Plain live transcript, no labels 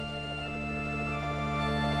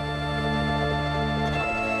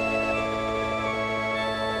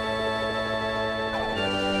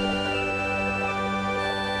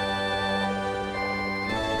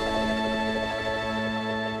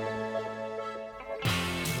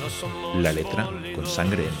La letra con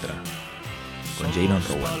sangre entra, con Janon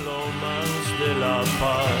Rowan.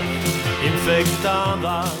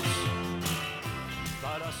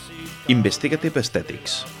 Investigative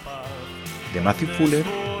Aesthetics, de Matthew Fuller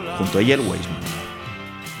junto a Eyal Weizman.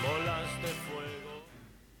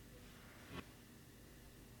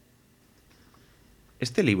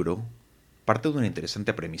 Este libro parte de una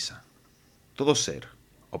interesante premisa. Todo ser,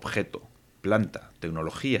 objeto, planta,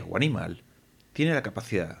 tecnología o animal tiene la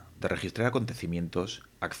capacidad de registrar acontecimientos,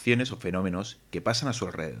 acciones o fenómenos que pasan a su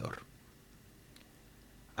alrededor.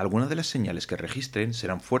 Algunas de las señales que registren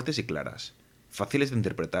serán fuertes y claras, fáciles de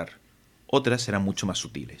interpretar, otras serán mucho más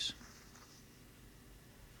sutiles.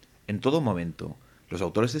 En todo momento, los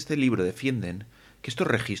autores de este libro defienden que estos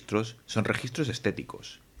registros son registros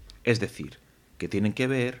estéticos, es decir, que tienen que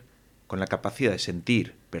ver con la capacidad de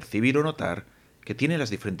sentir, percibir o notar que tienen las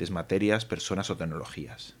diferentes materias, personas o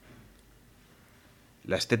tecnologías.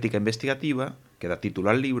 La estética investigativa, que da título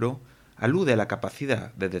al libro, alude a la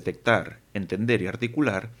capacidad de detectar, entender y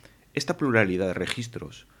articular esta pluralidad de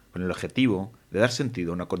registros, con el objetivo de dar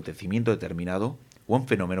sentido a un acontecimiento determinado o a un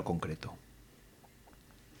fenómeno concreto.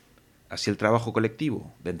 Así el trabajo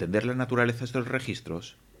colectivo de entender la naturaleza de estos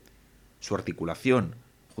registros, su articulación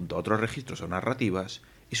junto a otros registros o narrativas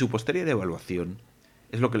y su posterior evaluación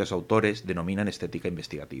es lo que los autores denominan estética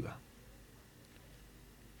investigativa.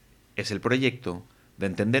 Es el proyecto de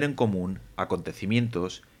entender en común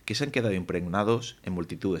acontecimientos que se han quedado impregnados en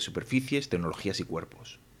multitud de superficies, tecnologías y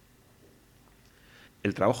cuerpos.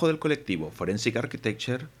 El trabajo del colectivo Forensic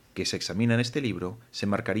Architecture, que se examina en este libro, se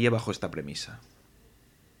marcaría bajo esta premisa.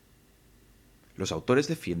 Los autores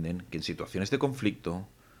defienden que en situaciones de conflicto,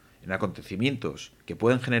 en acontecimientos que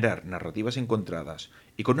pueden generar narrativas encontradas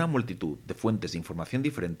y con una multitud de fuentes de información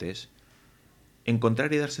diferentes,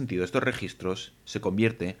 encontrar y dar sentido a estos registros se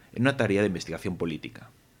convierte en una tarea de investigación política.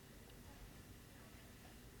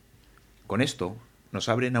 Con esto, nos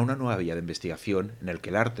abren a una nueva vía de investigación en la que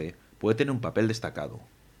el arte puede tener un papel destacado.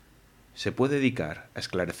 Se puede dedicar a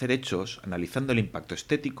esclarecer hechos analizando el impacto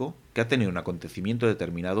estético que ha tenido un acontecimiento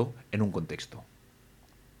determinado en un contexto.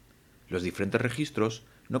 Los diferentes registros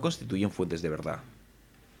no constituyen fuentes de verdad,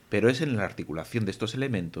 pero es en la articulación de estos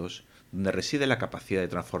elementos donde reside la capacidad de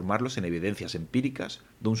transformarlos en evidencias empíricas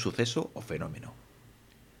de un suceso o fenómeno.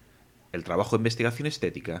 El trabajo de investigación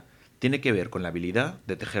estética tiene que ver con la habilidad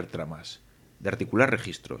de tejer tramas, de articular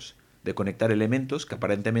registros, de conectar elementos que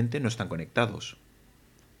aparentemente no están conectados.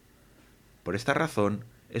 Por esta razón,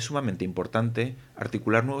 es sumamente importante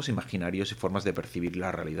articular nuevos imaginarios y formas de percibir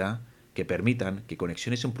la realidad que permitan que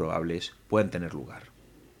conexiones improbables puedan tener lugar.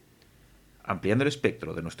 Ampliando el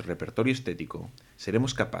espectro de nuestro repertorio estético,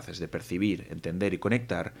 seremos capaces de percibir, entender y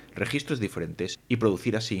conectar registros diferentes y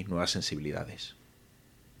producir así nuevas sensibilidades.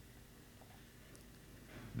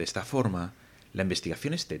 De esta forma, la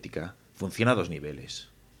investigación estética funciona a dos niveles.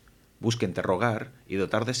 Busca interrogar y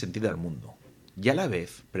dotar de sentido al mundo, y a la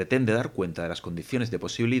vez pretende dar cuenta de las condiciones de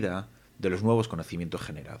posibilidad de los nuevos conocimientos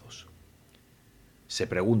generados. Se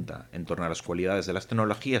pregunta en torno a las cualidades de las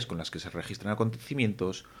tecnologías con las que se registran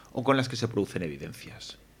acontecimientos o con las que se producen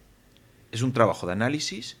evidencias. Es un trabajo de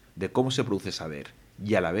análisis de cómo se produce saber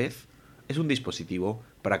y a la vez es un dispositivo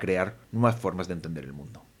para crear nuevas formas de entender el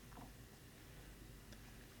mundo.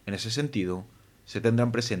 En ese sentido, se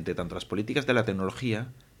tendrán presente tanto las políticas de la tecnología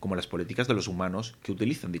como las políticas de los humanos que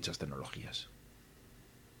utilizan dichas tecnologías.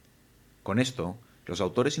 Con esto, los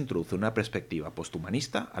autores introducen una perspectiva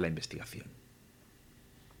posthumanista a la investigación.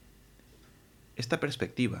 Esta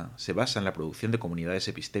perspectiva se basa en la producción de comunidades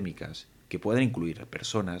epistémicas que pueden incluir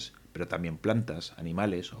personas, pero también plantas,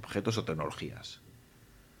 animales, objetos o tecnologías.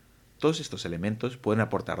 Todos estos elementos pueden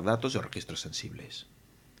aportar datos o registros sensibles.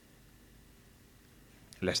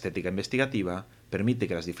 La estética investigativa permite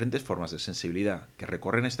que las diferentes formas de sensibilidad que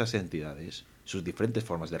recorren estas entidades, sus diferentes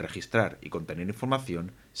formas de registrar y contener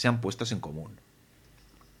información, sean puestas en común.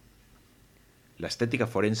 La estética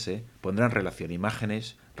forense pondrá en relación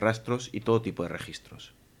imágenes, rastros y todo tipo de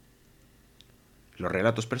registros. Los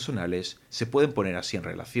relatos personales se pueden poner así en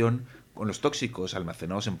relación con los tóxicos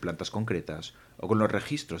almacenados en plantas concretas o con los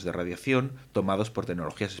registros de radiación tomados por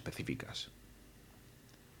tecnologías específicas.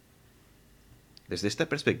 Desde esta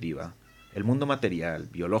perspectiva, el mundo material,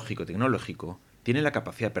 biológico y tecnológico tiene la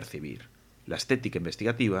capacidad de percibir. La estética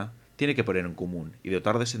investigativa tiene que poner en común y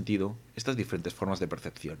dotar de sentido estas diferentes formas de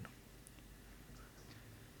percepción.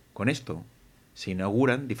 Con esto, se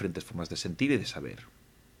inauguran diferentes formas de sentir y de saber.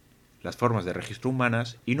 Las formas de registro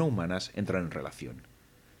humanas y no humanas entran en relación.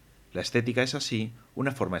 La estética es así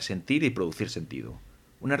una forma de sentir y producir sentido,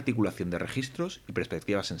 una articulación de registros y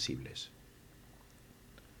perspectivas sensibles.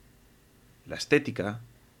 La estética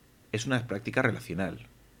es una práctica relacional,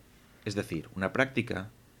 es decir, una práctica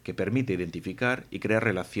que permite identificar y crear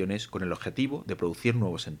relaciones con el objetivo de producir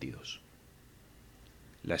nuevos sentidos.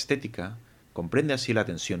 La estética comprende así la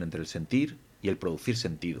tensión entre el sentir y el producir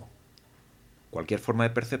sentido. Cualquier forma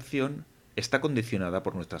de percepción está condicionada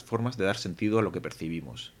por nuestras formas de dar sentido a lo que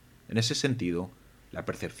percibimos. En ese sentido, la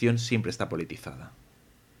percepción siempre está politizada.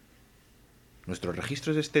 Nuestros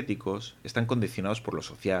registros estéticos están condicionados por lo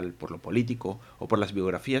social, por lo político o por las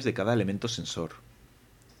biografías de cada elemento sensor.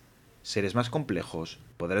 Seres más complejos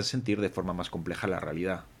podrán sentir de forma más compleja la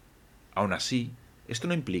realidad. Aún así, esto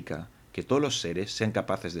no implica que todos los seres sean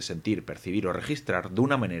capaces de sentir, percibir o registrar de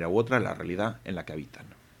una manera u otra la realidad en la que habitan.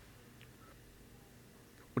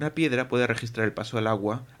 Una piedra puede registrar el paso del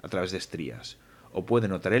agua a través de estrías, o puede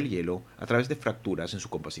notar el hielo a través de fracturas en su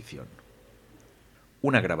composición.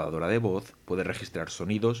 Una grabadora de voz puede registrar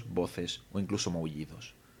sonidos, voces o incluso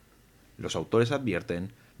maullidos. Los autores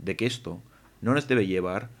advierten de que esto no nos debe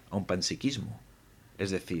llevar a un panpsiquismo, es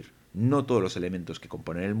decir, no todos los elementos que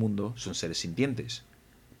componen el mundo son seres sintientes,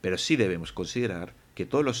 pero sí debemos considerar que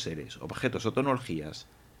todos los seres, objetos o tecnologías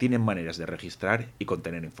tienen maneras de registrar y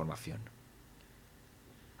contener información.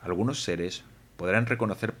 Algunos seres podrán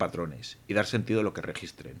reconocer patrones y dar sentido a lo que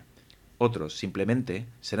registren. Otros simplemente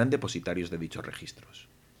serán depositarios de dichos registros.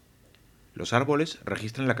 Los árboles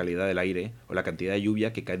registran la calidad del aire o la cantidad de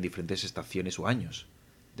lluvia que cae en diferentes estaciones o años.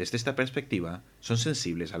 Desde esta perspectiva, son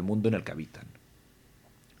sensibles al mundo en el que habitan.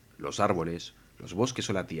 Los árboles, los bosques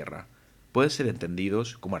o la tierra pueden ser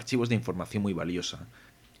entendidos como archivos de información muy valiosa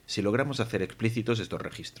si logramos hacer explícitos estos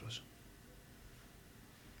registros.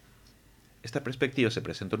 Esta perspectiva se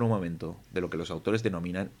presenta en un momento de lo que los autores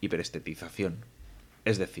denominan hiperestetización,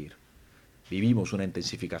 es decir, vivimos una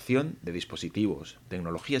intensificación de dispositivos,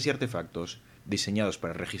 tecnologías y artefactos diseñados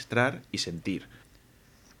para registrar y sentir.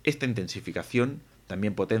 Esta intensificación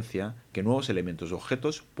también potencia que nuevos elementos o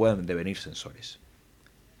objetos puedan devenir sensores.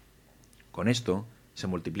 Con esto, se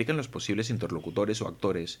multiplican los posibles interlocutores o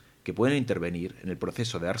actores que pueden intervenir en el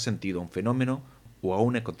proceso de dar sentido a un fenómeno o a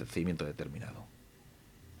un acontecimiento determinado.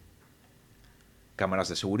 Cámaras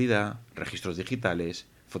de seguridad, registros digitales,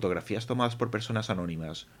 fotografías tomadas por personas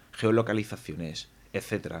anónimas, geolocalizaciones,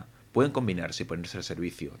 etc., pueden combinarse y ponerse al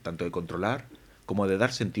servicio tanto de controlar como de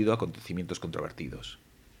dar sentido a acontecimientos controvertidos.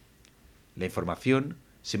 La información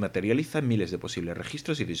se materializa en miles de posibles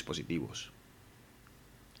registros y dispositivos.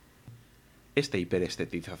 Esta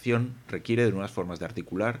hiperestetización requiere de nuevas formas de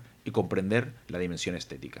articular y comprender la dimensión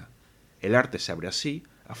estética. El arte se abre así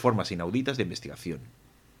a formas inauditas de investigación.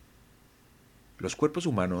 Los cuerpos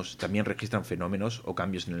humanos también registran fenómenos o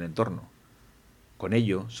cambios en el entorno. Con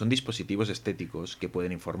ello, son dispositivos estéticos que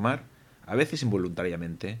pueden informar, a veces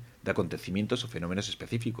involuntariamente, de acontecimientos o fenómenos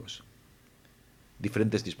específicos.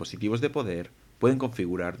 Diferentes dispositivos de poder pueden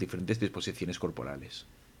configurar diferentes disposiciones corporales.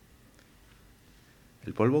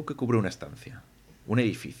 El polvo que cubre una estancia, un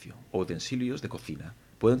edificio o utensilios de cocina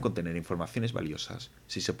pueden contener informaciones valiosas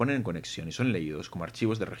si se ponen en conexión y son leídos como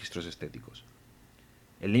archivos de registros estéticos.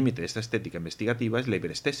 El límite de esta estética investigativa es la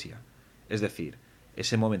hiperestesia, es decir,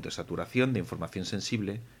 ese momento de saturación de información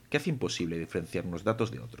sensible que hace imposible diferenciar unos datos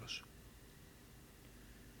de otros.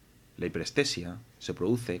 La hiperestesia se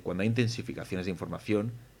produce cuando hay intensificaciones de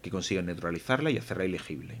información que consiguen neutralizarla y hacerla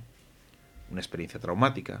ilegible. Una experiencia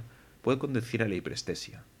traumática puede conducir a la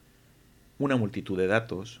hiperestesia. Una multitud de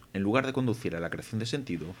datos, en lugar de conducir a la creación de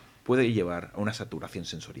sentido, puede llevar a una saturación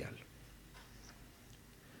sensorial.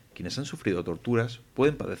 Quienes han sufrido torturas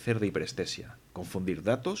pueden padecer de hiperestesia, confundir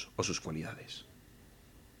datos o sus cualidades.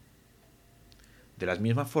 De la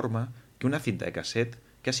misma forma que una cinta de cassette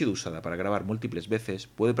que ha sido usada para grabar múltiples veces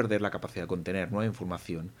puede perder la capacidad de contener nueva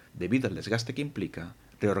información debido al desgaste que implica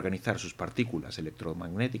reorganizar sus partículas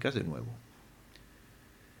electromagnéticas de nuevo.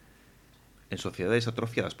 En sociedades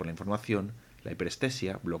atrofiadas por la información, la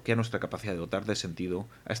hiperestesia bloquea nuestra capacidad de dotar de sentido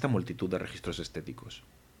a esta multitud de registros estéticos.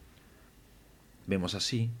 Vemos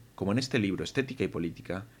así como en este libro estética y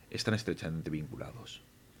política están estrechamente vinculados.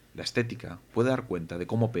 La estética puede dar cuenta de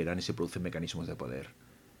cómo operan y se producen mecanismos de poder,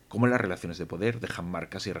 cómo las relaciones de poder dejan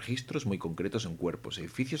marcas y registros muy concretos en cuerpos,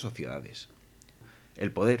 edificios o ciudades.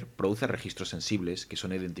 El poder produce registros sensibles que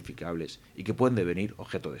son identificables y que pueden devenir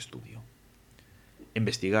objeto de estudio.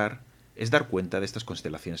 Investigar es dar cuenta de estas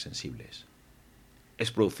constelaciones sensibles.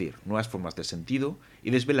 Es producir nuevas formas de sentido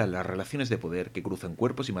y desvelar las relaciones de poder que cruzan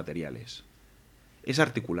cuerpos y materiales. Es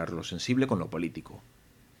articular lo sensible con lo político,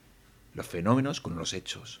 los fenómenos con los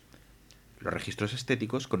hechos, los registros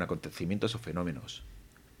estéticos con acontecimientos o fenómenos.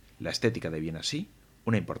 La estética deviene así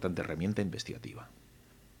una importante herramienta investigativa.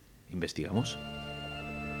 ¿Investigamos?